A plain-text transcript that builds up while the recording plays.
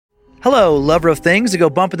Hello, lover of things that go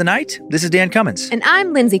bump in the night. This is Dan Cummins. And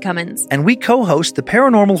I'm Lindsay Cummins. And we co-host the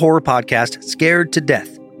paranormal horror podcast, Scared to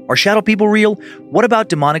Death. Are shadow people real? What about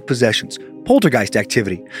demonic possessions? Poltergeist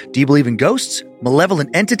activity? Do you believe in ghosts? Malevolent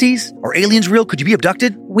entities? Are aliens real? Could you be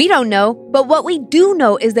abducted? We don't know, but what we do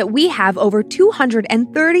know is that we have over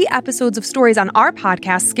 230 episodes of stories on our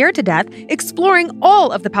podcast, Scared to Death, exploring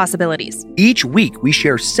all of the possibilities. Each week, we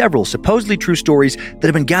share several supposedly true stories that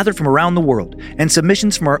have been gathered from around the world and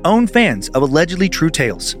submissions from our own fans of allegedly true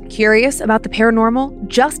tales. Curious about the paranormal?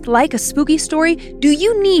 Just like a spooky story, do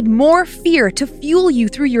you need more fear to fuel you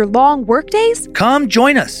through your long workdays? Come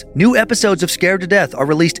join us. New episodes of Scared to Death are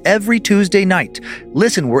released every Tuesday night.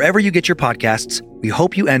 Listen wherever you get your podcasts. We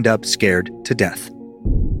hope you end up scared to death.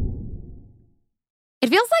 It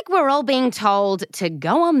feels like we're all being told to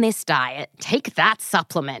go on this diet, take that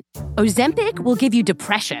supplement. Ozempic will give you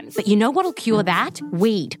depression, but you know what'll cure that?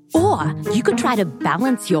 Weed. Or you could try to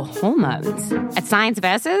balance your hormones. At Science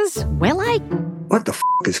Versus, we're like, what the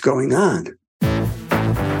is going on?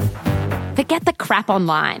 Forget the crap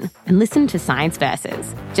online and listen to Science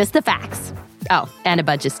Versus. Just the facts. Oh, and a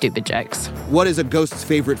bunch of stupid jokes. What is a ghost's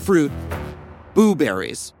favorite fruit?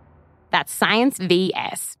 Blueberries. That's Science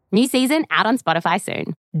VS. New season out on Spotify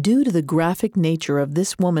soon. Due to the graphic nature of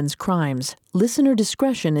this woman's crimes, listener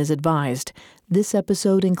discretion is advised. This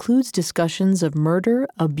episode includes discussions of murder,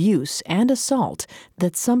 abuse, and assault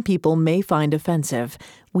that some people may find offensive.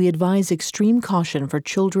 We advise extreme caution for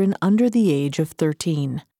children under the age of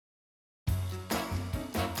 13.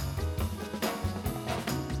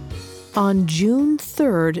 On June 3,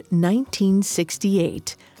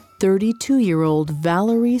 1968, 32-year-old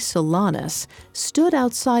Valerie Solanas stood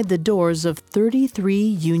outside the doors of 33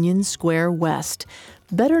 Union Square West,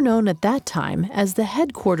 better known at that time as the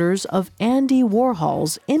headquarters of Andy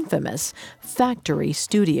Warhol's infamous Factory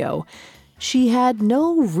Studio. She had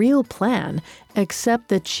no real plan except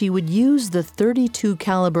that she would use the .32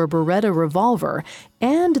 caliber Beretta revolver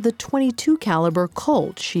and the .22 caliber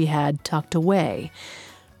Colt she had tucked away.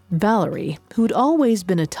 Valerie, who'd always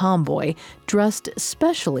been a tomboy, dressed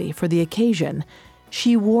specially for the occasion.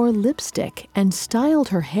 She wore lipstick and styled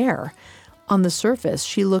her hair. On the surface,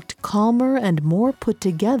 she looked calmer and more put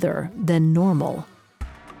together than normal.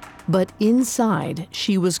 But inside,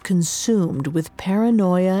 she was consumed with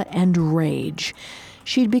paranoia and rage.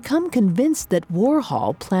 She'd become convinced that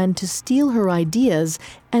Warhol planned to steal her ideas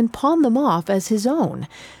and pawn them off as his own.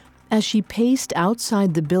 As she paced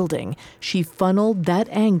outside the building, she funneled that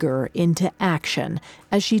anger into action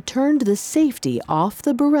as she turned the safety off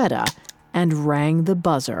the Beretta and rang the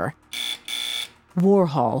buzzer.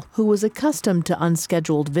 Warhol, who was accustomed to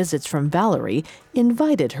unscheduled visits from Valerie,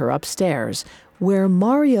 invited her upstairs, where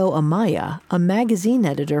Mario Amaya, a magazine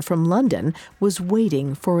editor from London, was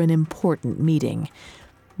waiting for an important meeting.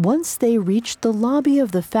 Once they reached the lobby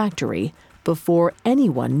of the factory, before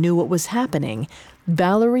anyone knew what was happening,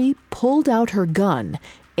 Valerie pulled out her gun,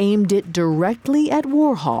 aimed it directly at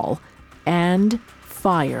Warhol, and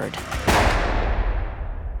fired.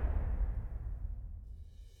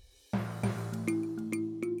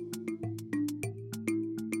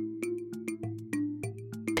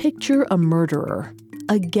 Picture a murderer,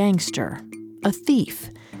 a gangster, a thief.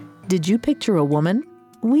 Did you picture a woman?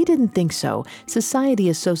 We didn't think so. Society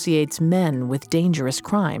associates men with dangerous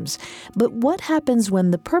crimes. But what happens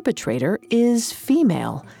when the perpetrator is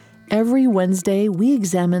female? Every Wednesday, we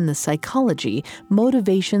examine the psychology,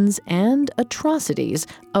 motivations, and atrocities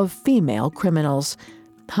of female criminals.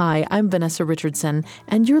 Hi, I'm Vanessa Richardson,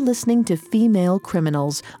 and you're listening to Female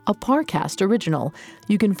Criminals, a Parcast original.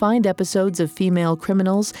 You can find episodes of Female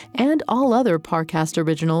Criminals and all other Parcast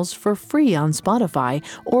originals for free on Spotify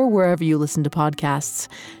or wherever you listen to podcasts.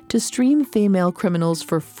 To stream Female Criminals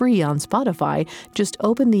for free on Spotify, just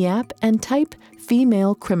open the app and type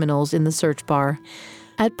Female Criminals in the search bar.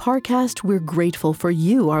 At Parcast, we're grateful for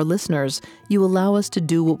you, our listeners. You allow us to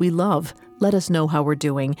do what we love. Let us know how we're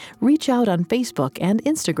doing. Reach out on Facebook and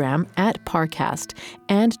Instagram at Parcast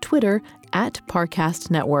and Twitter at Parcast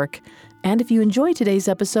Network. And if you enjoy today's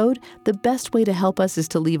episode, the best way to help us is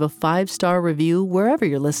to leave a 5-star review wherever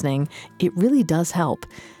you're listening. It really does help.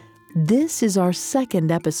 This is our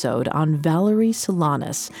second episode on Valerie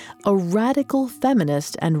Solanas, a radical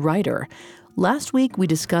feminist and writer. Last week, we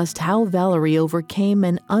discussed how Valerie overcame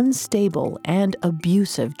an unstable and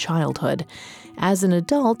abusive childhood. As an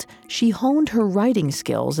adult, she honed her writing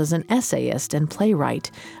skills as an essayist and playwright,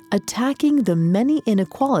 attacking the many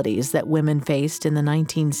inequalities that women faced in the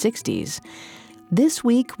 1960s. This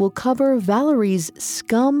week, we'll cover Valerie's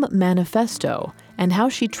Scum Manifesto and how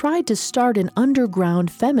she tried to start an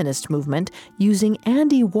underground feminist movement using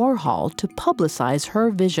Andy Warhol to publicize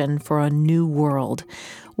her vision for a new world.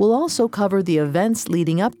 We'll also cover the events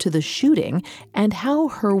leading up to the shooting and how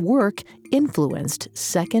her work influenced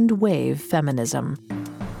second-wave feminism.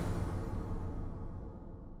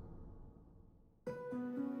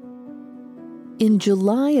 In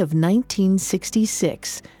July of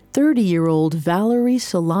 1966, 30-year-old Valerie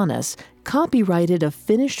Solanas copyrighted a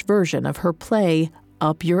finished version of her play,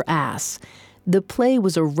 Up Your Ass. The play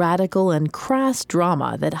was a radical and crass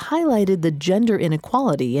drama that highlighted the gender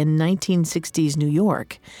inequality in 1960s New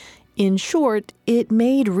York. In short, it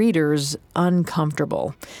made readers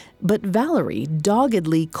uncomfortable. But Valerie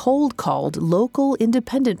doggedly cold-called local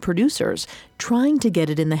independent producers, trying to get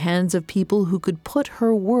it in the hands of people who could put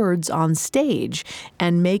her words on stage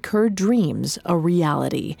and make her dreams a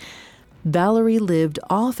reality. Valerie lived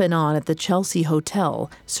off and on at the Chelsea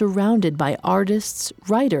Hotel, surrounded by artists,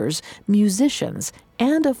 writers, musicians,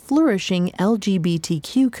 and a flourishing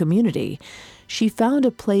LGBTQ community. She found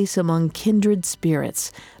a place among kindred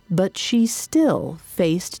spirits, but she still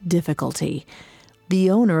faced difficulty.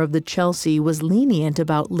 The owner of the Chelsea was lenient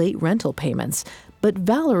about late rental payments, but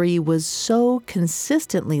Valerie was so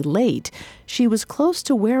consistently late, she was close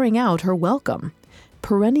to wearing out her welcome.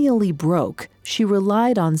 Perennially broke, she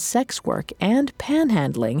relied on sex work and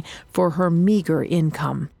panhandling for her meager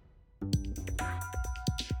income.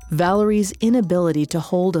 Valerie's inability to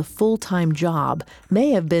hold a full-time job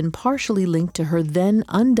may have been partially linked to her then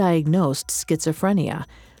undiagnosed schizophrenia.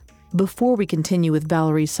 Before we continue with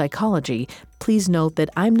Valerie's psychology, please note that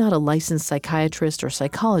I'm not a licensed psychiatrist or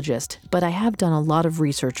psychologist, but I have done a lot of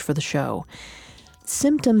research for the show.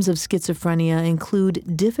 Symptoms of schizophrenia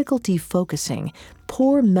include difficulty focusing,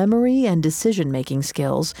 poor memory and decision-making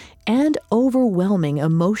skills, and overwhelming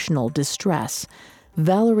emotional distress.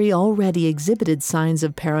 Valerie already exhibited signs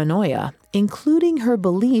of paranoia, including her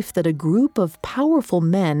belief that a group of powerful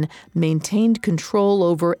men maintained control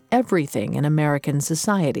over everything in American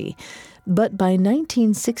society. But by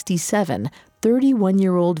 1967,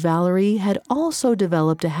 31-year-old Valerie had also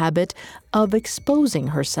developed a habit of exposing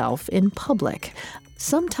herself in public,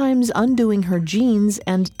 sometimes undoing her jeans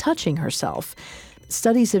and touching herself.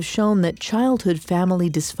 Studies have shown that childhood family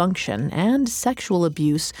dysfunction and sexual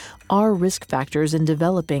abuse are risk factors in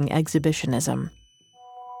developing exhibitionism.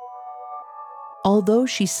 Although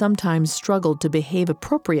she sometimes struggled to behave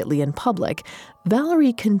appropriately in public,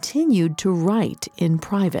 Valerie continued to write in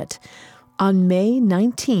private. On May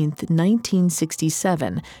 19,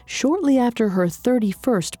 1967, shortly after her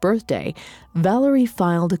 31st birthday, Valerie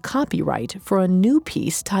filed a copyright for a new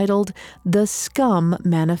piece titled The Scum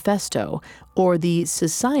Manifesto, or the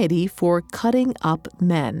Society for Cutting Up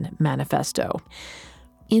Men Manifesto.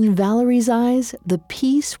 In Valerie's eyes, the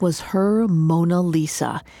piece was her Mona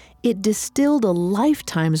Lisa. It distilled a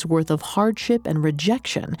lifetime's worth of hardship and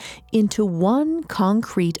rejection into one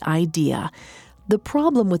concrete idea. The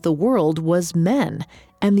problem with the world was men,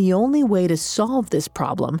 and the only way to solve this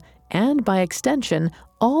problem, and by extension,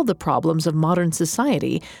 all the problems of modern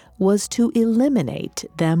society, was to eliminate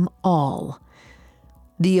them all.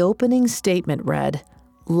 The opening statement read,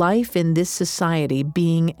 "Life in this society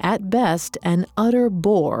being at best an utter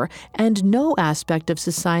bore, and no aspect of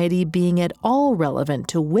society being at all relevant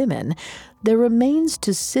to women, there remains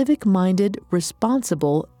to civic-minded,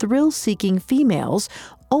 responsible, thrill-seeking females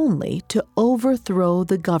only to overthrow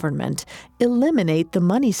the government, eliminate the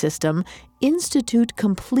money system, institute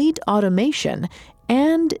complete automation,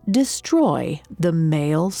 and destroy the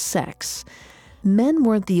male sex." Men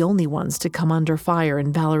weren't the only ones to come under fire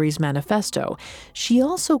in Valerie's manifesto. She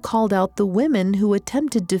also called out the women who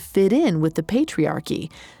attempted to fit in with the patriarchy.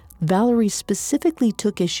 Valerie specifically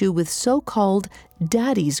took issue with so-called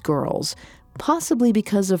daddy's girls, possibly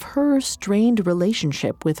because of her strained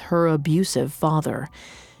relationship with her abusive father.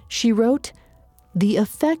 She wrote, "The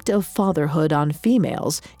effect of fatherhood on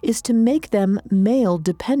females is to make them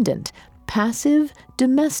male-dependent, passive,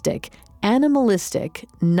 domestic, animalistic,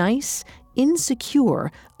 nice, insecure,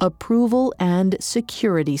 approval and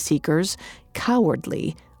security seekers,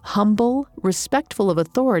 cowardly, humble, respectful of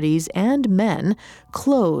authorities and men,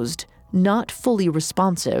 closed, not fully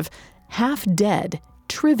responsive, half-dead,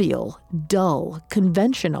 trivial, dull,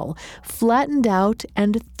 conventional, flattened out,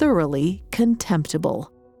 and thoroughly contemptible."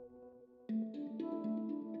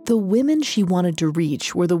 The women she wanted to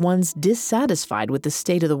reach were the ones dissatisfied with the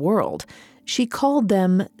state of the world. She called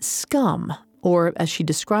them scum, or as she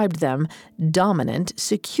described them, dominant,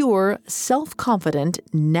 secure, self-confident,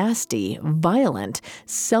 nasty, violent,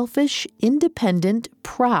 selfish, independent,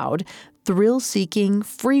 proud, thrill-seeking,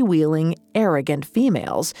 freewheeling, arrogant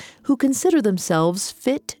females who consider themselves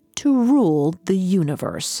fit to rule the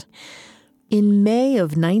universe. In May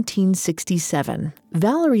of 1967,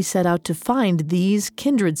 Valerie set out to find these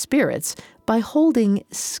kindred spirits by holding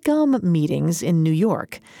scum meetings in New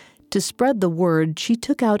York. To spread the word, she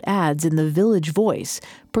took out ads in the Village Voice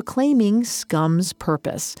proclaiming scum's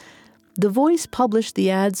purpose. The Voice published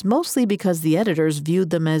the ads mostly because the editors viewed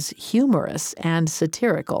them as humorous and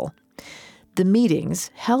satirical. The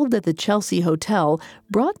meetings, held at the Chelsea Hotel,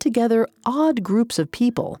 brought together odd groups of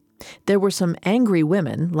people. There were some angry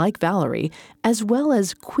women, like Valerie, as well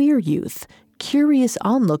as queer youth, curious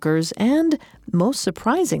onlookers, and, most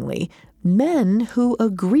surprisingly, men who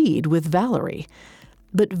agreed with Valerie.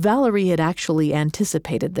 But Valerie had actually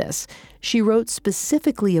anticipated this. She wrote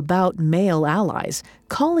specifically about male allies,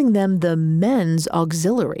 calling them the men's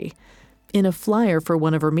auxiliary. In a flyer for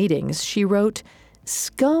one of her meetings, she wrote,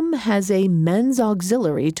 "Scum has a men's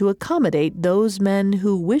auxiliary to accommodate those men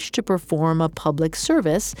who wish to perform a public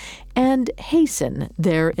service and hasten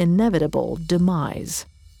their inevitable demise."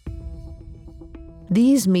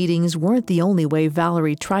 These meetings weren't the only way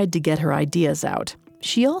Valerie tried to get her ideas out.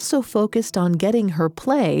 She also focused on getting her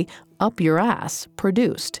play, Up Your Ass,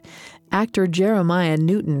 produced. Actor Jeremiah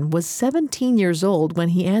Newton was 17 years old when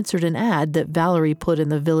he answered an ad that Valerie put in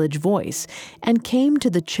the Village Voice and came to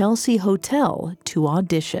the Chelsea Hotel to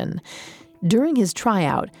audition. During his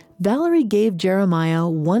tryout, Valerie gave Jeremiah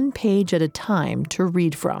one page at a time to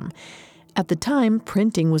read from. At the time,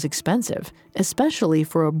 printing was expensive, especially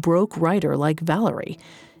for a broke writer like Valerie.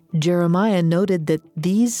 Jeremiah noted that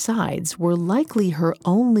these sides were likely her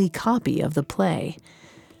only copy of the play.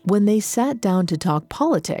 When they sat down to talk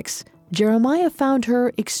politics, Jeremiah found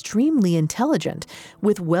her extremely intelligent,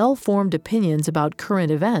 with well-formed opinions about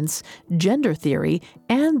current events, gender theory,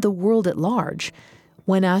 and the world at large.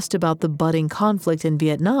 When asked about the budding conflict in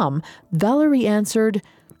Vietnam, Valerie answered,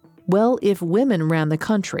 "Well, if women ran the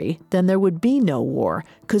country, then there would be no war,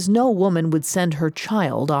 'cause no woman would send her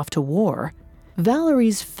child off to war."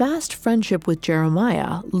 Valerie's fast friendship with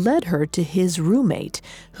Jeremiah led her to his roommate,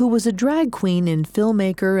 who was a drag queen and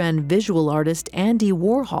filmmaker and visual artist Andy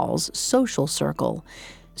Warhol's social circle.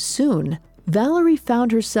 Soon, Valerie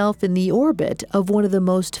found herself in the orbit of one of the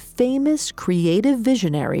most famous creative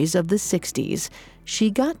visionaries of the 60s. She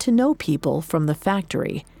got to know people from the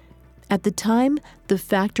factory. At the time, the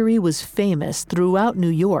factory was famous throughout New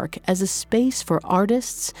York as a space for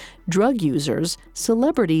artists, drug users,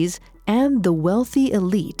 celebrities, and the wealthy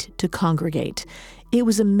elite to congregate. It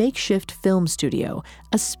was a makeshift film studio,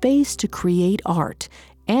 a space to create art,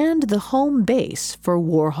 and the home base for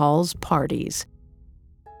Warhol's parties.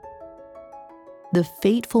 The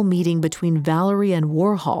fateful meeting between Valerie and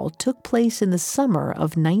Warhol took place in the summer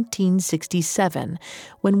of 1967,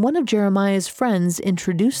 when one of Jeremiah's friends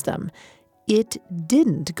introduced them. It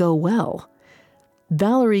didn't go well.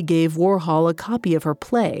 Valerie gave Warhol a copy of her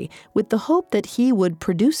play with the hope that he would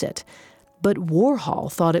produce it. But Warhol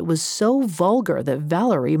thought it was so vulgar that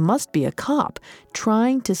Valerie must be a cop,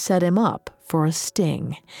 trying to set him up for a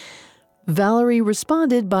sting. Valerie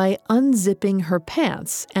responded by unzipping her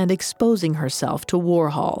pants and exposing herself to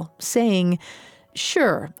Warhol, saying,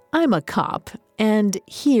 "Sure, I'm a cop, and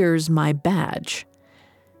here's my badge."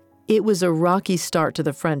 It was a rocky start to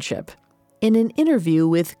the friendship. In an interview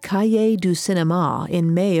with Cahiers du Cinéma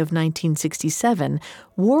in May of 1967,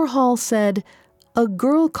 Warhol said, "A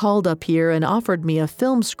girl called up here and offered me a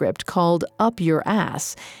film script called Up Your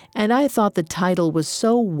Ass, and I thought the title was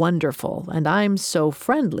so wonderful, and I'm so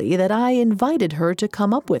friendly that I invited her to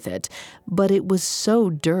come up with it, but it was so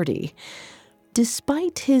dirty."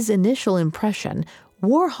 Despite his initial impression,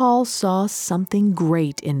 Warhol saw something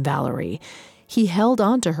great in Valerie. He held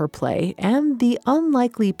on to her play, and the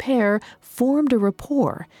unlikely pair formed a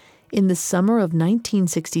rapport. In the summer of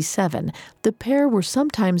 1967, the pair were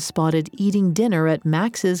sometimes spotted eating dinner at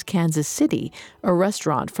Max's Kansas City, a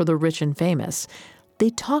restaurant for the rich and famous. They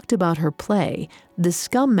talked about her play, the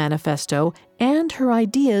Scum Manifesto, and her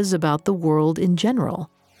ideas about the world in general.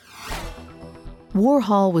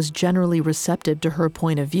 Warhol was generally receptive to her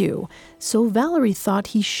point of view, so Valerie thought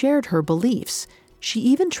he shared her beliefs. She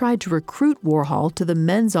even tried to recruit Warhol to the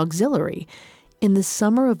men's auxiliary. In the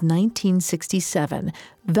summer of 1967,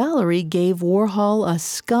 Valerie gave Warhol a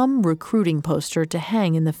Scum recruiting poster to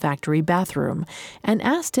hang in the factory bathroom and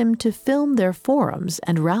asked him to film their forums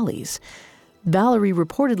and rallies. Valerie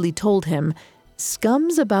reportedly told him,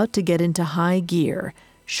 "Scum's about to get into high gear.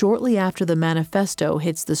 Shortly after the manifesto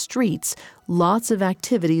hits the streets, lots of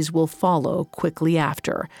activities will follow quickly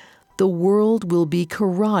after. The world will be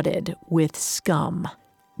carotid with scum."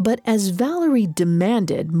 But as Valerie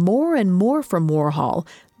demanded more and more from Warhol,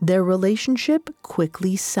 their relationship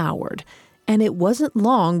quickly soured. And it wasn't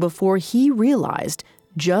long before he realized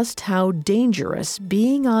just how dangerous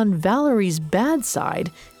being on Valerie's bad side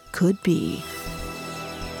could be.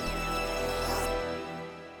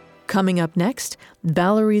 Coming up next,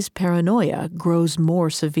 Valerie's paranoia grows more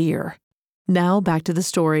severe. Now back to the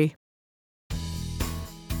story.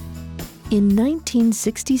 In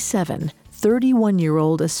 1967,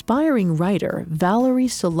 31-year-old aspiring writer Valerie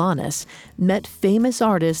Solanas met famous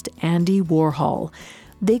artist Andy Warhol.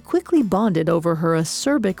 They quickly bonded over her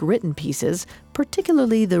acerbic written pieces,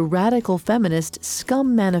 particularly the radical feminist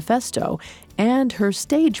Scum Manifesto and her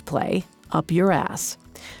stage play, Up Your Ass.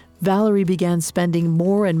 Valerie began spending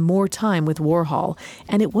more and more time with Warhol,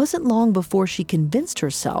 and it wasn't long before she convinced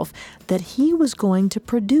herself that he was going to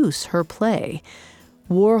produce her play.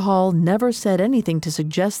 Warhol never said anything to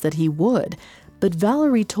suggest that he would, but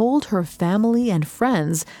Valerie told her family and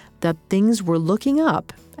friends that things were looking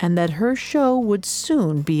up and that her show would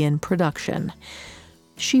soon be in production.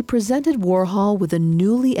 She presented Warhol with a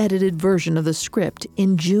newly edited version of the script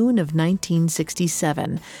in June of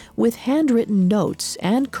 1967, with handwritten notes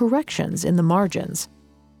and corrections in the margins.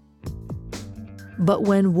 But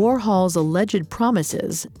when Warhol's alleged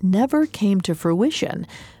promises never came to fruition,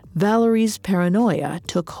 Valerie's paranoia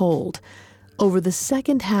took hold. Over the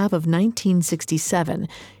second half of 1967,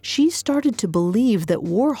 she started to believe that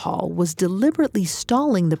Warhol was deliberately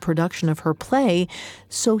stalling the production of her play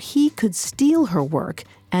so he could steal her work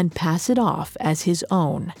and pass it off as his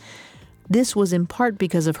own. This was in part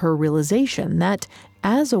because of her realization that,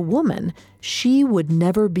 as a woman, she would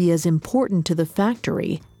never be as important to the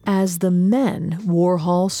factory as the men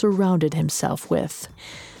Warhol surrounded himself with.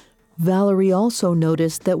 Valerie also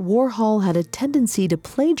noticed that Warhol had a tendency to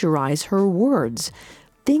plagiarize her words.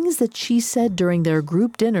 Things that she said during their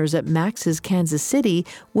group dinners at Max's Kansas City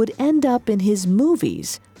would end up in his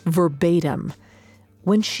movies, verbatim.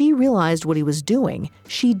 When she realized what he was doing,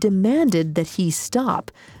 she demanded that he stop,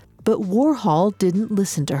 but Warhol didn't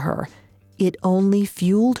listen to her. It only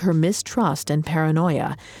fueled her mistrust and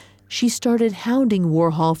paranoia. She started hounding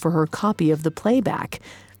Warhol for her copy of the playback.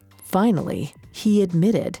 Finally, he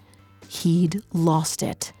admitted he'd lost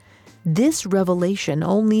it. This revelation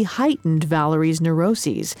only heightened Valerie's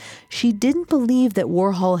neuroses. She didn't believe that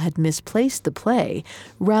Warhol had misplaced the play.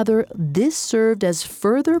 Rather, this served as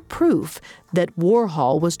further proof that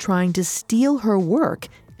Warhol was trying to steal her work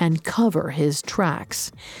and cover his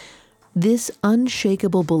tracks. This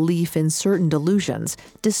unshakable belief in certain delusions,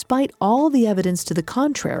 despite all the evidence to the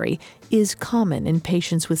contrary, is common in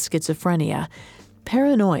patients with schizophrenia.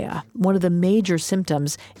 Paranoia, one of the major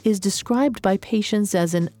symptoms, is described by patients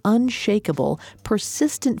as an unshakable,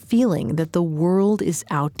 persistent feeling that the world is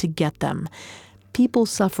out to get them. People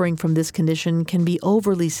suffering from this condition can be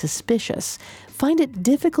overly suspicious, find it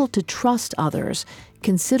difficult to trust others,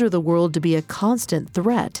 consider the world to be a constant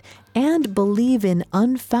threat, and believe in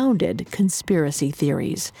unfounded conspiracy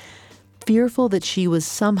theories. Fearful that she was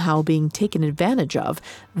somehow being taken advantage of,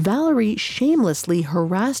 Valerie shamelessly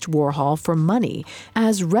harassed Warhol for money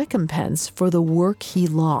as recompense for the work he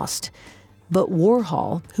lost. But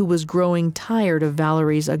Warhol, who was growing tired of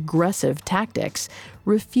Valerie's aggressive tactics,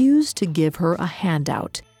 refused to give her a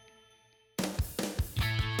handout.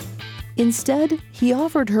 Instead, he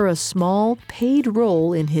offered her a small, paid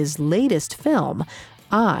role in his latest film,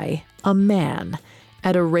 I, a Man,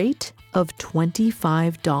 at a rate of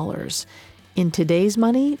 $25. In today's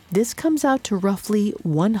money, this comes out to roughly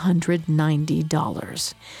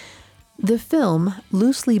 $190. The film,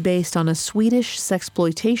 loosely based on a Swedish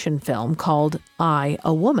sexploitation film called I,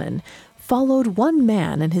 a Woman, followed one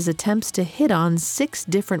man and his attempts to hit on 6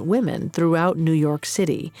 different women throughout New York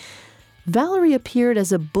City. Valerie appeared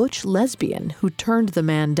as a butch lesbian who turned the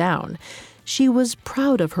man down. She was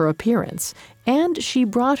proud of her appearance, and she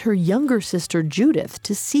brought her younger sister Judith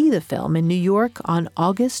to see the film in New York on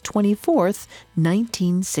August 24,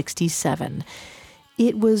 1967.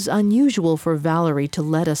 It was unusual for Valerie to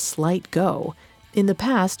let a slight go. In the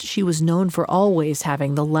past, she was known for always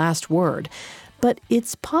having the last word, but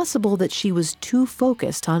it's possible that she was too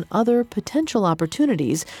focused on other potential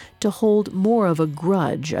opportunities to hold more of a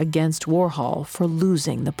grudge against Warhol for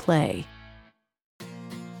losing the play.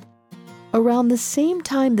 Around the same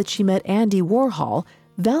time that she met Andy Warhol,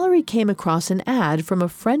 Valerie came across an ad from a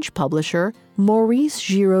French publisher, Maurice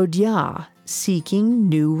Giraudiat, seeking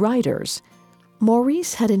new writers.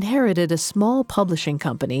 Maurice had inherited a small publishing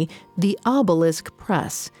company, the Obelisk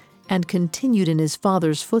Press, and continued in his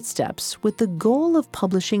father's footsteps with the goal of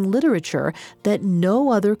publishing literature that no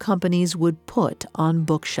other companies would put on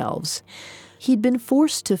bookshelves. He'd been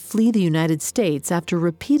forced to flee the United States after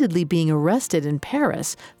repeatedly being arrested in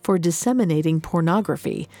Paris for disseminating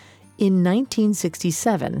pornography. In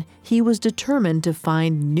 1967, he was determined to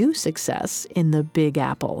find new success in the Big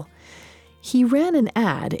Apple. He ran an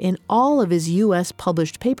ad in all of his U.S.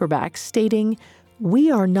 published paperbacks stating,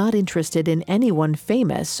 "We are not interested in anyone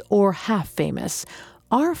famous or half famous.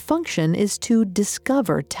 Our function is to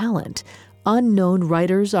discover talent. Unknown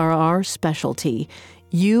writers are our specialty.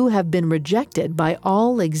 You have been rejected by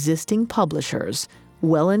all existing publishers.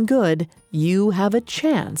 Well and good, you have a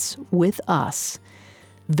chance with us."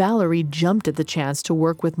 Valerie jumped at the chance to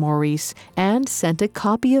work with Maurice and sent a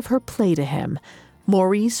copy of her play to him.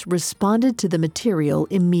 Maurice responded to the material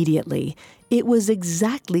immediately. It was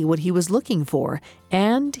exactly what he was looking for,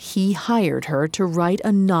 and he hired her to write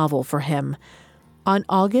a novel for him. On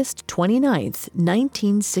August 29,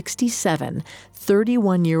 1967,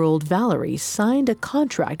 31-year-old Valerie signed a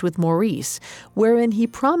contract with Maurice wherein he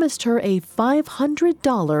promised her a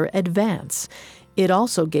 $500 advance. It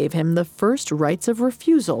also gave him the first rights of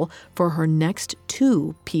refusal for her next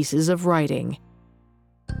 2 pieces of writing.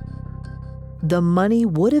 The money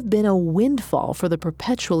would have been a windfall for the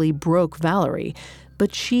perpetually broke Valerie,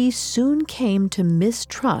 but she soon came to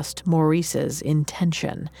mistrust Maurice's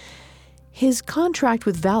intention. His contract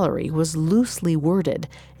with Valerie was loosely worded,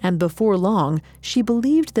 and before long, she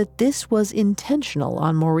believed that this was intentional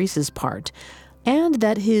on Maurice's part, and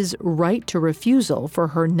that his right to refusal for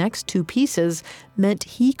her next 2 pieces meant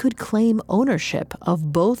he could claim ownership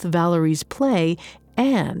of both Valerie's play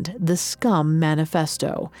and the Scum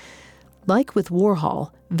Manifesto. Like with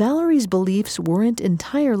Warhol, Valerie's beliefs weren't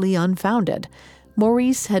entirely unfounded.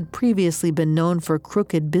 Maurice had previously been known for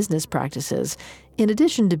crooked business practices. In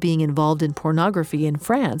addition to being involved in pornography in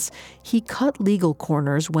France, he cut legal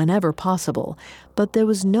corners whenever possible, but there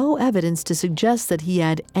was no evidence to suggest that he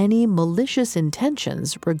had any malicious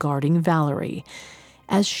intentions regarding Valerie.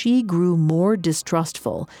 As she grew more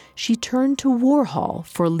distrustful, she turned to Warhol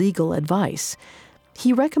for legal advice.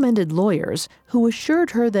 He recommended lawyers who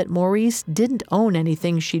assured her that Maurice didn't own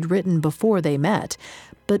anything she'd written before they met,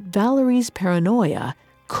 but Valerie's paranoia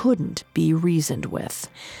couldn't be reasoned with.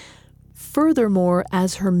 Furthermore,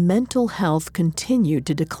 as her mental health continued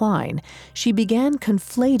to decline, she began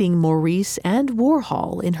conflating Maurice and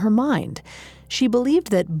Warhol in her mind. She believed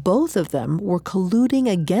that both of them were colluding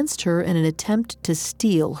against her in an attempt to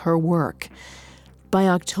steal her work. By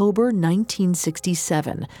October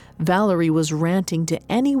 1967, Valerie was ranting to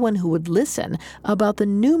anyone who would listen about the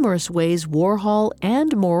numerous ways Warhol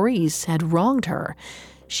and Maurice had wronged her.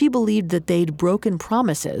 She believed that they'd broken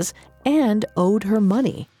promises and owed her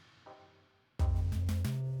money.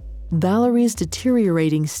 Valerie's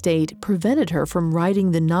deteriorating state prevented her from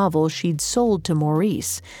writing the novel she'd sold to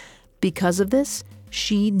Maurice. Because of this,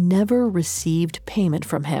 she never received payment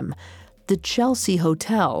from him. The Chelsea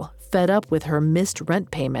Hotel, fed up with her missed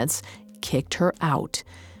rent payments, kicked her out.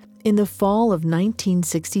 In the fall of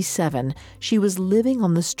 1967, she was living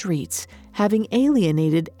on the streets, having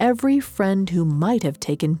alienated every friend who might have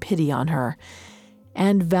taken pity on her.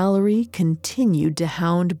 And Valerie continued to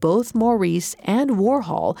hound both Maurice and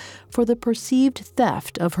Warhol for the perceived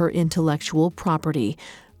theft of her intellectual property,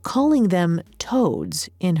 calling them toads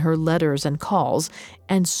in her letters and calls,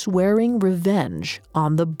 and swearing revenge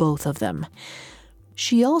on the both of them.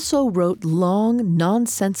 She also wrote long,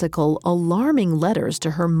 nonsensical, alarming letters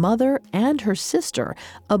to her mother and her sister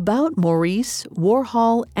about Maurice,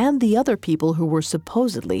 Warhol, and the other people who were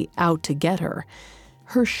supposedly out to get her.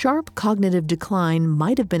 Her sharp cognitive decline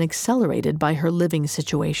might have been accelerated by her living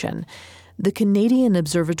situation. The Canadian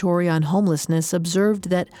Observatory on Homelessness observed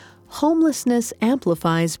that homelessness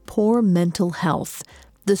amplifies poor mental health.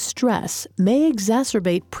 The stress may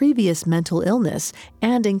exacerbate previous mental illness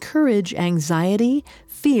and encourage anxiety,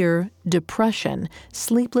 fear, depression,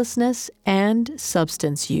 sleeplessness, and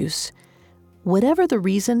substance use. Whatever the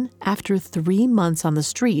reason, after 3 months on the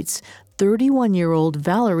streets, 31-year-old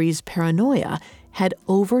Valerie's paranoia had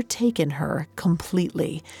overtaken her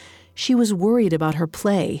completely. She was worried about her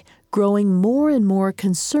play, growing more and more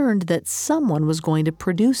concerned that someone was going to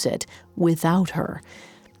produce it without her.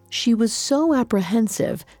 She was so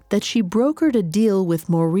apprehensive that she brokered a deal with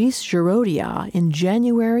Maurice Giraudiat in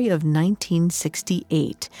January of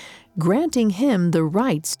 1968, granting him the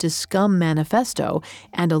rights to Scum Manifesto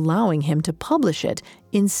and allowing him to publish it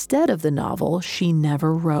instead of the novel she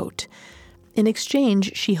never wrote. In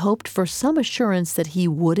exchange, she hoped for some assurance that he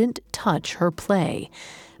wouldn't touch her play.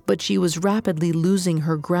 But she was rapidly losing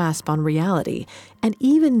her grasp on reality, and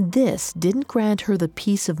even this didn't grant her the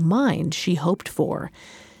peace of mind she hoped for.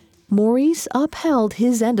 Maurice upheld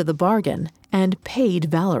his end of the bargain and paid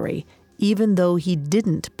Valerie, even though he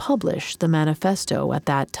didn't publish the manifesto at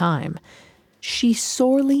that time. She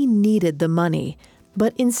sorely needed the money,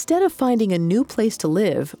 but instead of finding a new place to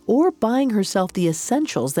live or buying herself the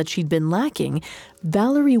essentials that she'd been lacking,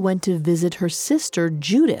 Valerie went to visit her sister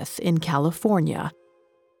Judith in California.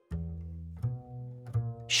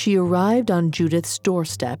 She arrived on Judith's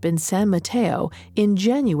doorstep in San Mateo in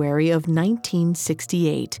January of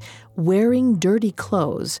 1968, wearing dirty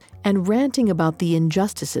clothes and ranting about the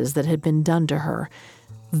injustices that had been done to her.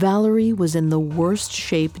 Valerie was in the worst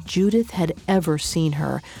shape Judith had ever seen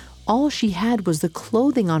her. All she had was the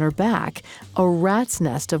clothing on her back, a rat's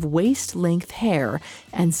nest of waist-length hair,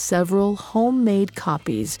 and several homemade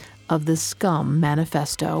copies of the Scum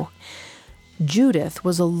Manifesto. Judith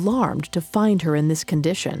was alarmed to find her in this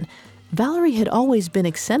condition. Valerie had always been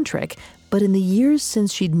eccentric, but in the years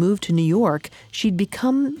since she'd moved to New York, she'd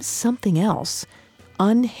become something else,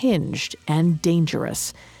 unhinged and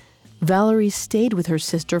dangerous. Valerie stayed with her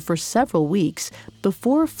sister for several weeks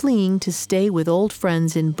before fleeing to stay with old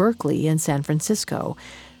friends in Berkeley and San Francisco.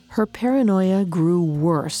 Her paranoia grew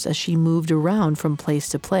worse as she moved around from place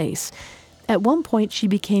to place. At one point, she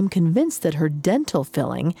became convinced that her dental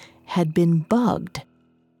filling had been bugged.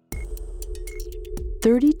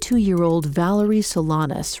 32-year-old Valerie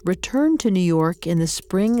Solanas returned to New York in the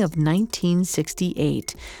spring of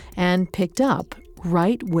 1968 and picked up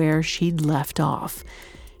right where she'd left off.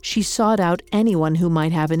 She sought out anyone who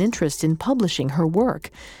might have an interest in publishing her work.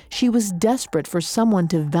 She was desperate for someone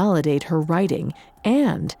to validate her writing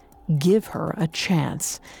and give her a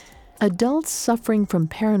chance. Adults suffering from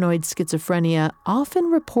paranoid schizophrenia often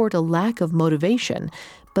report a lack of motivation,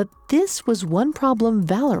 but this was one problem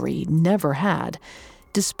Valerie never had.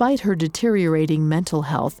 Despite her deteriorating mental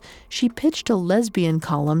health, she pitched a lesbian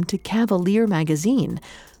column to Cavalier magazine,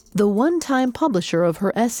 the one-time publisher of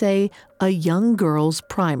her essay, A Young Girl's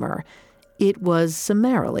Primer. It was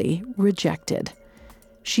summarily rejected.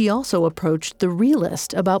 She also approached The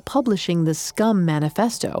Realist about publishing the Scum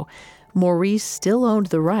Manifesto. Maurice still owned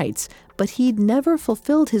the rights, but he'd never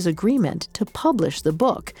fulfilled his agreement to publish the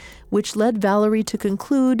book, which led Valerie to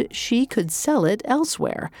conclude she could sell it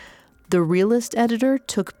elsewhere. The Realist editor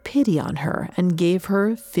took pity on her and gave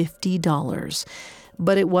her $50.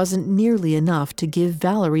 But it wasn't nearly enough to give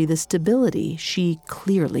Valerie the stability she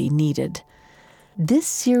clearly needed. This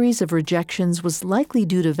series of rejections was likely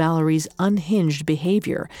due to Valerie's unhinged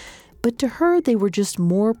behavior, but to her they were just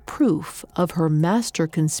more proof of her master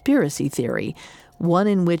conspiracy theory, one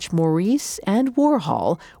in which Maurice and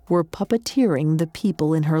Warhol were puppeteering the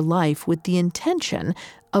people in her life with the intention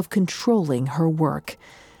of controlling her work.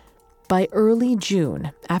 By early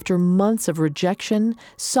June, after months of rejection,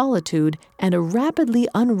 solitude, and a rapidly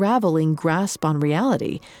unraveling grasp on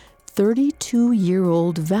reality,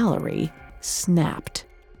 32-year-old Valerie snapped.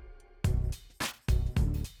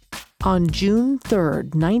 On June 3,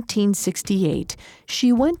 1968,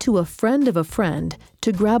 she went to a friend of a friend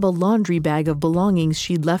to grab a laundry bag of belongings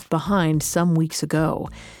she'd left behind some weeks ago.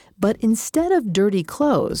 But instead of dirty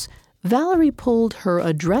clothes, Valerie pulled her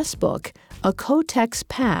address book, a Kotex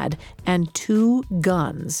pad, and 2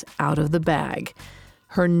 guns out of the bag.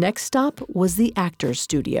 Her next stop was the Actors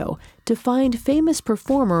Studio to find famous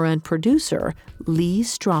performer and producer Lee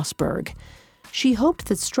Strasberg. She hoped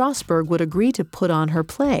that Strasberg would agree to put on her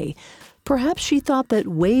play. Perhaps she thought that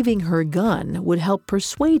waving her gun would help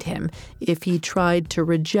persuade him if he tried to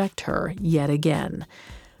reject her yet again.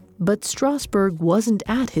 But Strasberg wasn't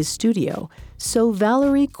at his studio, so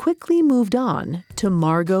Valerie quickly moved on to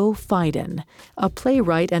Margot Feiden, a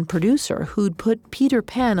playwright and producer who'd put Peter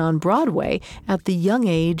Pan on Broadway at the young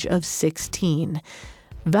age of 16.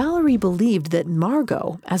 Valerie believed that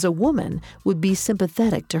Margot, as a woman, would be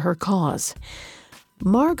sympathetic to her cause.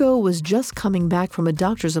 Margot was just coming back from a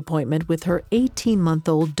doctor's appointment with her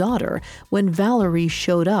 18-month-old daughter when Valerie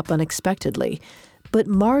showed up unexpectedly. But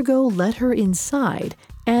Margot let her inside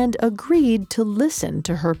and agreed to listen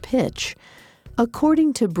to her pitch.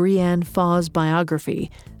 According to Brienne Faw's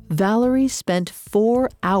biography, Valerie spent 4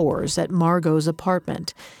 hours at Margot's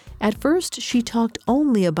apartment. At first, she talked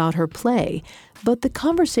only about her play, but the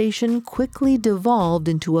conversation quickly devolved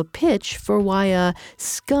into a pitch for why a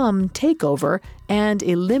scum takeover and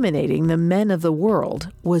eliminating the men of the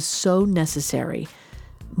world was so necessary.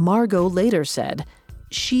 Margot later said,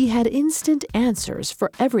 "She had instant answers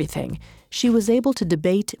for everything. She was able to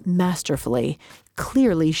debate masterfully.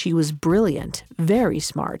 Clearly, she was brilliant, very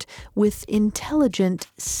smart, with intelligent,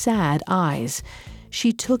 sad eyes.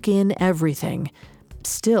 She took in everything.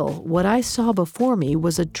 Still, what I saw before me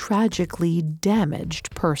was a tragically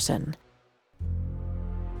damaged person."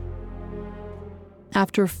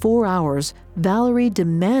 After 4 hours, Valerie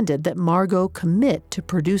demanded that Margot commit to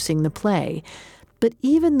producing the play. But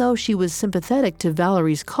even though she was sympathetic to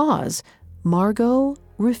Valerie's cause, Margot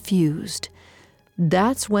refused.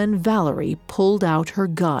 That's when Valerie pulled out her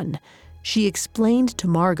gun. She explained to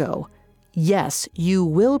Margot, "Yes, you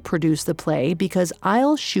will produce the play because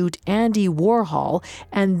I'll shoot Andy Warhol,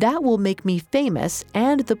 and that will make me famous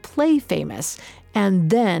and the play famous, and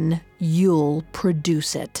then you'll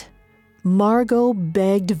produce it." Margot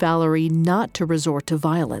begged Valerie not to resort to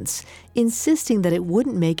violence, insisting that it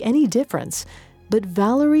wouldn't make any difference. But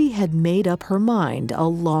Valerie had made up her mind a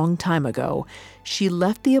long time ago. She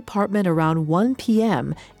left the apartment around 1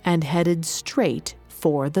 p.m. and headed straight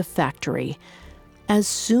for the factory. As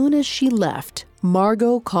soon as she left,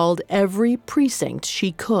 Margot called every precinct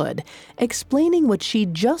she could, explaining what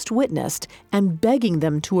she'd just witnessed and begging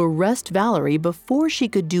them to arrest Valerie before she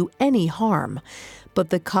could do any harm. But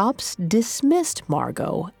the cops dismissed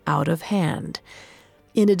Margot out of hand.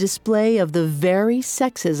 In a display of the very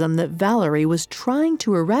sexism that Valerie was trying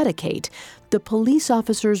to eradicate, the police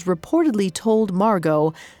officers reportedly told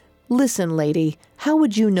Margot, "Listen, lady, how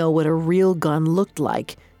would you know what a real gun looked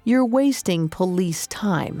like? You're wasting police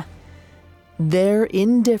time." Their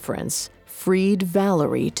indifference freed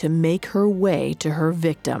Valerie to make her way to her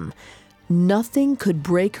victim. Nothing could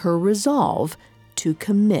break her resolve to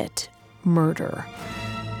commit murder.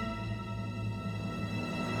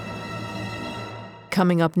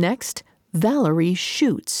 Coming up next, Valerie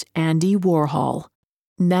shoots Andy Warhol.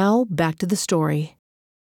 Now back to the story.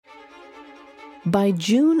 By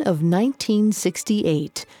June of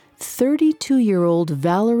 1968, 32-year-old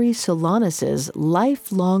Valerie Solanas'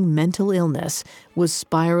 lifelong mental illness was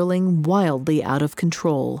spiraling wildly out of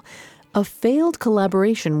control. A failed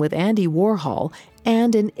collaboration with Andy Warhol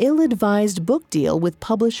and an ill-advised book deal with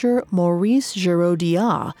publisher Maurice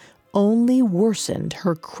Giraudiat only worsened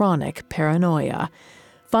her chronic paranoia.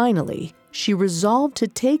 Finally, she resolved to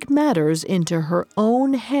take matters into her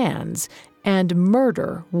own hands and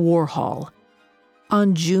murder Warhol.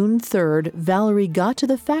 On June 3rd, Valerie got to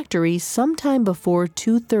the factory sometime before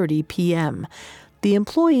 2:30 p.m. The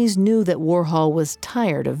employees knew that Warhol was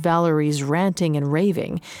tired of Valerie's ranting and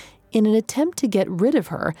raving. In an attempt to get rid of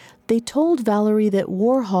her, they told Valerie that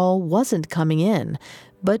Warhol wasn't coming in,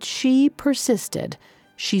 but she persisted.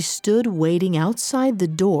 She stood waiting outside the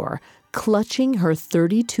door, clutching her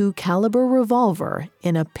 .32 caliber revolver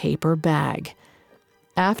in a paper bag.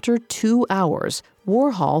 After 2 hours,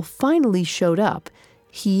 Warhol finally showed up.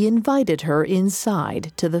 He invited her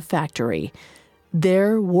inside to the factory.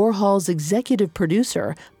 There, Warhol's executive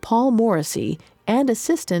producer, Paul Morrissey, and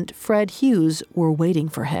assistant Fred Hughes were waiting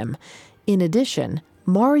for him. In addition,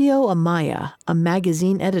 Mario Amaya, a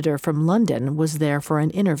magazine editor from London, was there for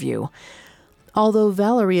an interview. Although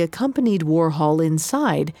Valerie accompanied Warhol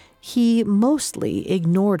inside, he mostly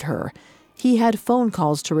ignored her. He had phone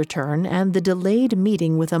calls to return and the delayed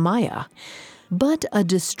meeting with Amaya. But a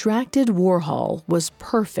distracted Warhol was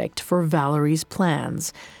perfect for Valerie's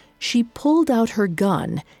plans. She pulled out her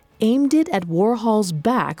gun, aimed it at Warhol's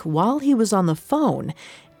back while he was on the phone,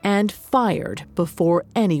 and fired before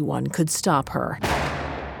anyone could stop her.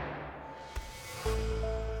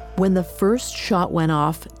 When the first shot went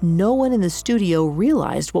off, no one in the studio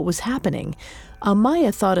realized what was happening.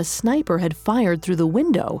 Amaya thought a sniper had fired through the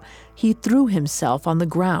window. He threw himself on the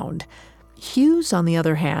ground. Hughes, on the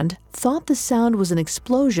other hand, thought the sound was an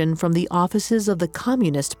explosion from the offices of the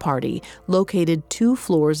Communist Party, located 2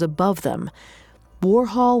 floors above them.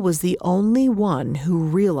 Warhol was the only one who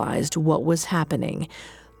realized what was happening.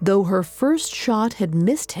 Though her first shot had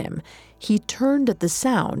missed him, he turned at the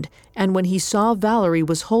sound, and when he saw Valerie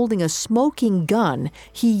was holding a smoking gun,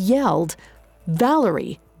 he yelled,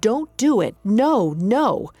 "Valerie, don't do it! No,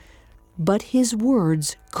 no!" But his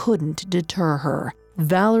words couldn't deter her.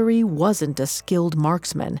 Valerie wasn't a skilled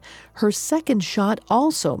marksman. Her second shot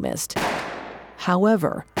also missed.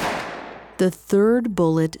 However, the third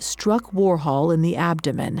bullet struck Warhol in the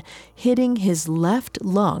abdomen, hitting his left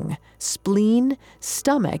lung, spleen,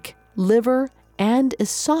 stomach, liver, and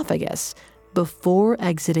esophagus before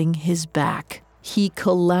exiting his back. He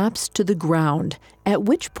collapsed to the ground, at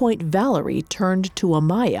which point Valerie turned to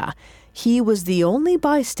Amaya. He was the only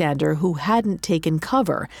bystander who hadn't taken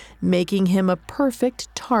cover, making him a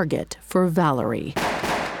perfect target for Valerie.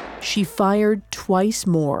 She fired twice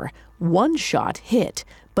more. One shot hit,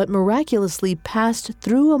 but miraculously passed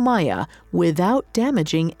through Amaya without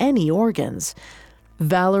damaging any organs.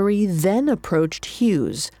 Valerie then approached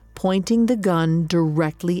Hughes, pointing the gun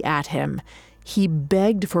directly at him. He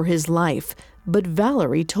begged for his life, but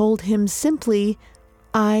Valerie told him simply,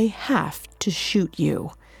 "I have to shoot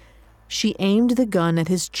you." She aimed the gun at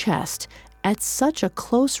his chest. At such a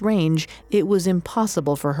close range, it was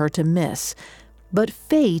impossible for her to miss. But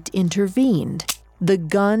fate intervened. The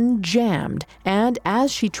gun jammed, and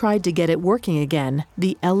as she tried to get it working again,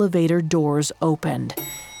 the elevator doors opened.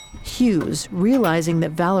 Hughes, realizing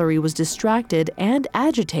that Valerie was distracted and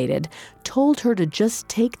agitated, told her to just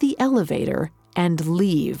take the elevator and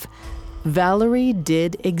leave. Valerie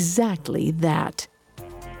did exactly that.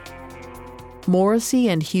 Morrissey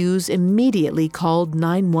and Hughes immediately called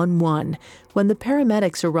 911. When the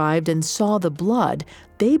paramedics arrived and saw the blood,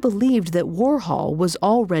 they believed that Warhol was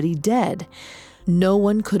already dead. No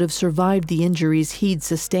one could have survived the injuries he'd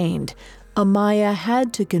sustained. Amaya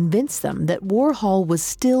had to convince them that Warhol was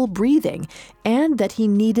still breathing and that he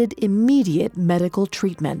needed immediate medical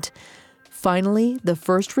treatment. Finally, the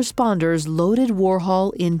first responders loaded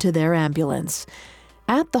Warhol into their ambulance.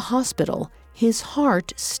 At the hospital, his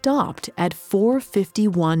heart stopped at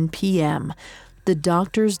 4:51 p.m. The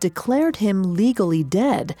doctors declared him legally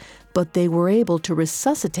dead, but they were able to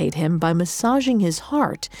resuscitate him by massaging his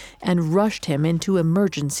heart and rushed him into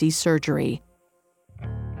emergency surgery.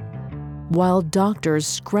 While doctors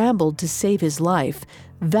scrambled to save his life,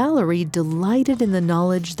 Valerie delighted in the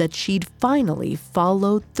knowledge that she'd finally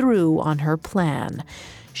followed through on her plan.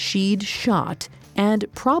 She'd shot, and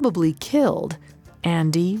probably killed,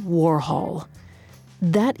 Andy Warhol.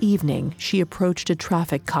 That evening, she approached a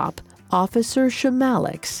traffic cop, Officer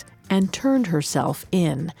Shamalix, and turned herself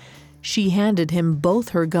in. She handed him both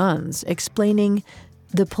her guns, explaining,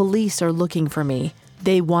 "The police are looking for me.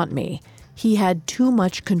 They want me. He had too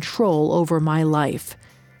much control over my life."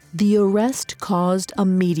 The arrest caused a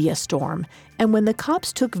media storm, and when the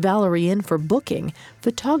cops took Valerie in for booking,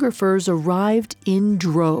 photographers arrived in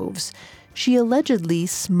droves. She allegedly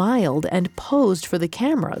smiled and posed for the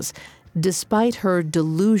cameras. Despite her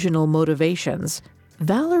delusional motivations,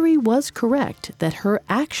 Valerie was correct that her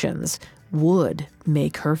actions would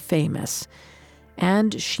make her famous.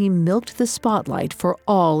 And she milked the spotlight for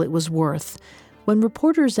all it was worth. When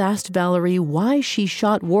reporters asked Valerie why she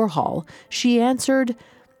shot Warhol, she answered,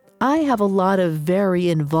 "I have a lot of very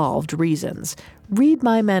involved reasons. Read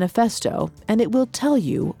my manifesto, and it will tell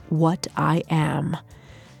you what I am."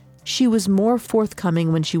 She was more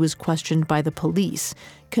forthcoming when she was questioned by the police,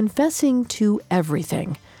 confessing to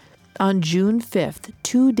everything. On June 5th,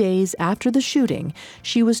 2 days after the shooting,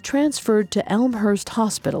 she was transferred to Elmhurst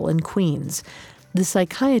Hospital in Queens. The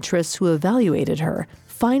psychiatrists who evaluated her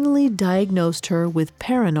finally diagnosed her with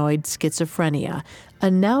paranoid schizophrenia,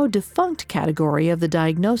 a now defunct category of the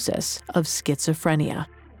diagnosis of schizophrenia.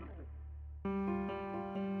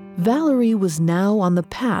 Valerie was now on the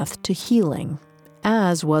path to healing,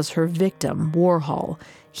 as was her victim, Warhol.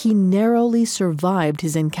 He narrowly survived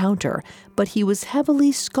his encounter, but he was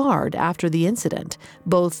heavily scarred after the incident,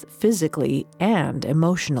 both physically and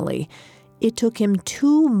emotionally. It took him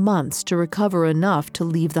 2 months to recover enough to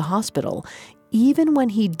leave the hospital. Even when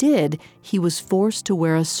he did, he was forced to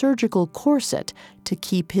wear a surgical corset to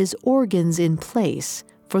keep his organs in place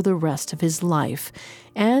for the rest of his life,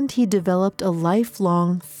 and he developed a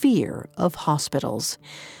lifelong fear of hospitals.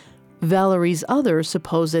 Valerie's other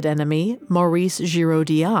supposed enemy, Maurice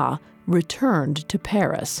Giraudiat, returned to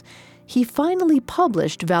Paris. He finally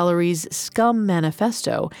published Valerie's scum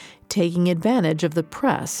manifesto, taking advantage of the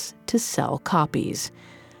press to sell copies.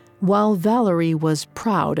 While Valerie was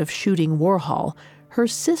proud of shooting Warhol, her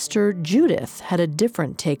sister Judith had a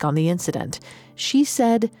different take on the incident. She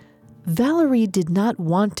said, "Valerie did not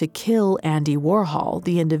want to kill Andy Warhol,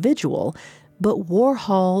 the individual, but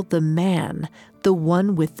Warhol, the man, the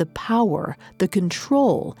one with the power, the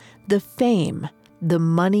control, the fame, the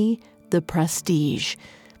money, the prestige.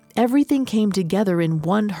 Everything came together in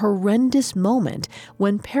one horrendous moment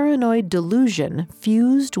when paranoid delusion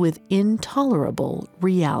fused with intolerable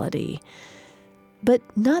reality." But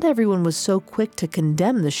not everyone was so quick to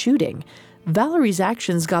condemn the shooting. Valerie's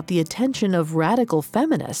actions got the attention of radical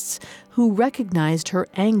feminists who recognized her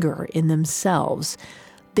anger in themselves.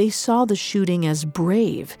 They saw the shooting as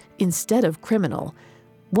brave instead of criminal.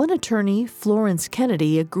 One attorney, Florence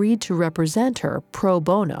Kennedy, agreed to represent her pro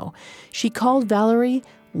bono. She called Valerie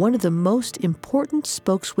one of the most important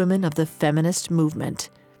spokeswomen of the feminist movement.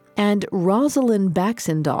 And Rosalind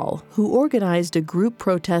Baxendall, who organized a group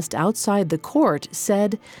protest outside the court,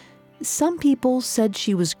 said, "Some people said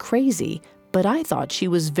she was crazy, but I thought she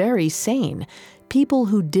was very sane. People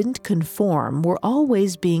who didn't conform were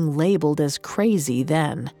always being labeled as crazy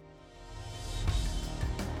then."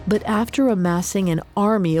 But after amassing an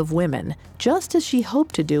army of women, just as she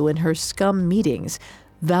hoped to do in her scum meetings,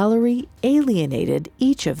 Valerie alienated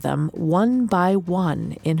each of them one by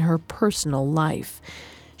one in her personal life.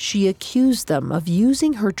 She accused them of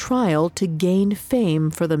using her trial to gain fame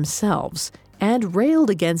for themselves and railed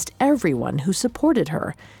against everyone who supported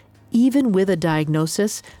her. Even with a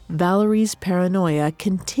diagnosis, Valerie's paranoia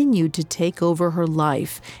continued to take over her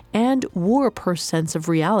life and warp her sense of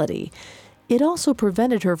reality. It also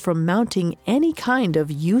prevented her from mounting any kind of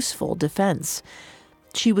useful defense.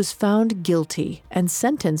 She was found guilty and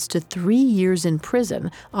sentenced to 3 years in prison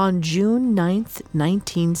on June 9,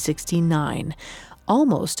 1969,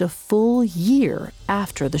 almost a full year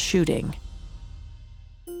after the shooting.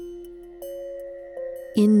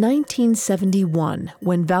 In 1971,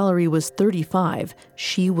 when Valerie was 35,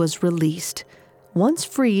 she was released. Once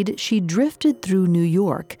freed, she drifted through New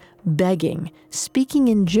York, begging, speaking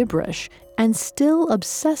in gibberish, and still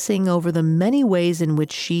obsessing over the many ways in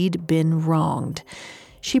which she'd been wronged.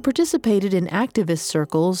 She participated in activist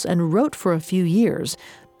circles and wrote for a few years,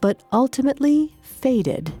 but ultimately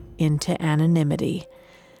faded into anonymity.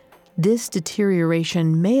 This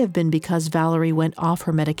deterioration may have been because Valerie went off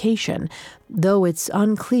her medication, though it's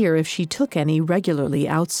unclear if she took any regularly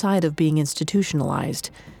outside of being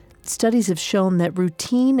institutionalized. Studies have shown that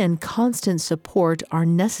routine and constant support are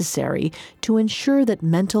necessary to ensure that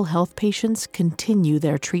mental health patients continue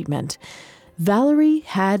their treatment. Valerie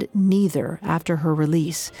had neither after her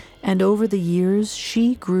release, and over the years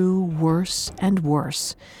she grew worse and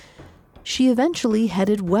worse. She eventually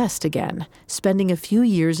headed west again, spending a few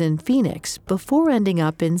years in Phoenix before ending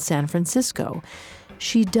up in San Francisco.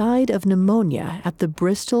 She died of pneumonia at the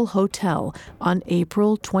Bristol Hotel on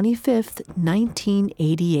April 25,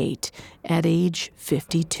 1988, at age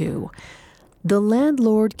 52. The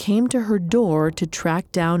landlord came to her door to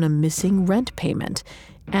track down a missing rent payment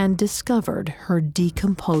and discovered her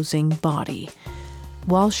decomposing body.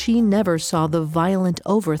 While she never saw the violent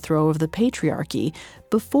overthrow of the patriarchy,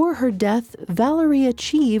 before her death, Valerie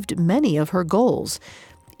achieved many of her goals.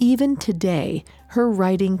 Even today, her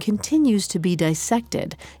writing continues to be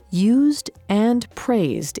dissected, used, and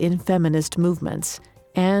praised in feminist movements.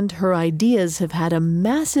 And her ideas have had a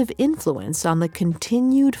massive influence on the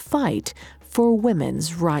continued fight for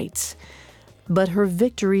women's rights. But her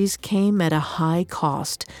victories came at a high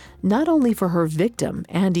cost, not only for her victim,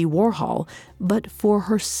 Andy Warhol, but for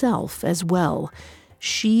herself as well.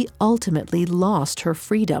 She ultimately lost her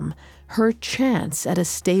freedom, her chance at a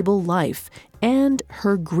stable life, and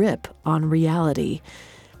her grip on reality.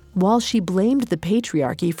 While she blamed the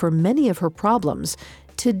patriarchy for many of her problems,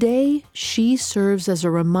 today she serves as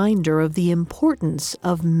a reminder of the importance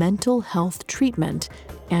of mental health treatment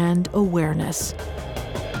and awareness.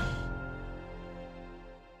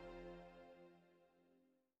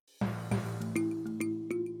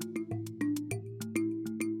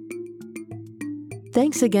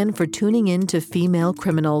 Thanks again for tuning in to Female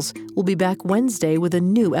Criminals. We'll be back Wednesday with a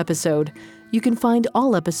new episode. You can find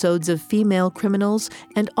all episodes of Female Criminals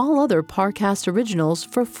and all other Parcast originals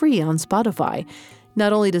for free on Spotify.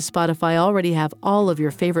 Not only does Spotify already have all of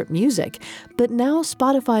your favorite music, but now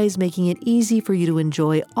Spotify is making it easy for you to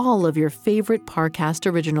enjoy all of your favorite Parcast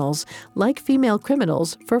originals, like Female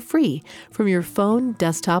Criminals, for free from your phone,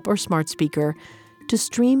 desktop, or smart speaker. To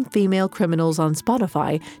stream Female Criminals on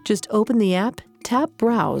Spotify, just open the app, tap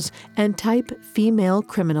Browse, and type Female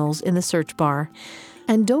Criminals in the search bar.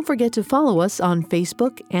 And don't forget to follow us on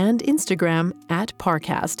Facebook and Instagram at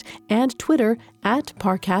Parcast and Twitter at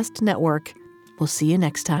Parcast Network. We'll see you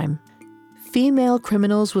next time. Female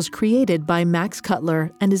Criminals was created by Max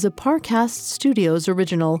Cutler and is a Parcast Studios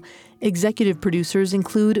original. Executive producers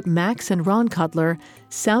include Max and Ron Cutler,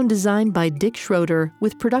 sound design by Dick Schroeder,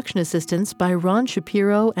 with production assistance by Ron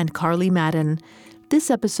Shapiro and Carly Madden. This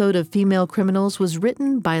episode of Female Criminals was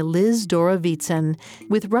written by Liz Dora Vietzen,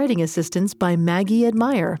 with writing assistance by Maggie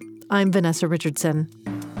Admire. I'm Vanessa Richardson.